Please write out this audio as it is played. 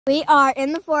We are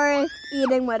in the forest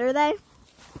eating, what are they?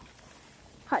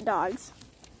 Hot dogs.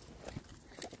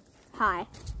 Hi.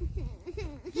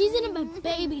 He's in a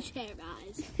baby chair,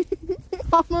 guys.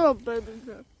 I'm in a baby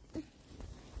chair.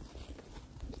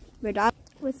 We're done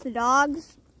with the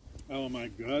dogs. Oh my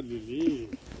God, Lily.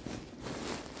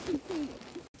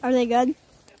 Are they good?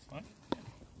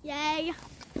 Yay.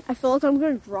 I feel like I'm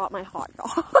going to drop my hot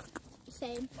dog.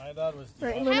 Same. My dad was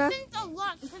Right, It happens a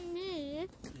lot to me.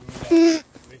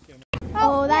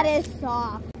 Oh, that is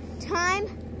soft. Time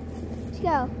to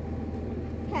go.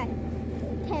 Okay.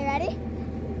 Okay, ready?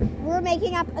 We're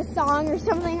making up a song or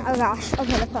something. Oh gosh.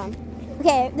 Okay, the phone.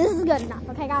 Okay, this is good enough.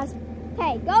 Okay, guys.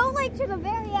 Okay, go like to the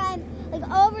very end, like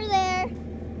over there,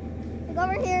 like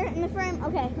over here in the frame.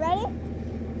 Okay, ready?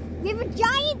 We have a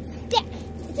giant stick.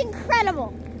 It's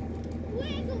incredible.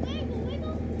 Wiggle, wiggle,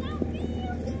 wiggle. That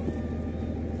feels good.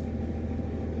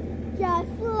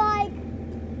 Just like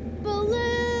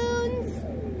balloons.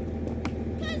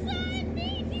 'Cause I'm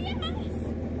needy, yes.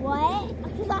 What?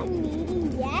 Because I'm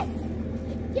needy, yes?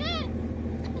 Yes.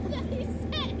 That's what you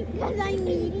said. Because I'm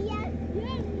needy, yes?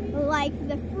 Yes. Like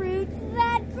the fruits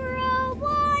that grow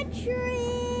on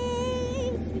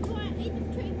trees. Before I ate the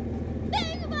tree.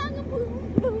 Bang, bang,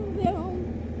 boom, boom, boom.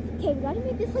 Okay, we gotta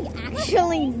make this like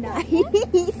actually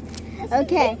nice.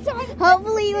 Okay,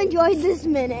 hopefully you enjoyed this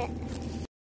minute.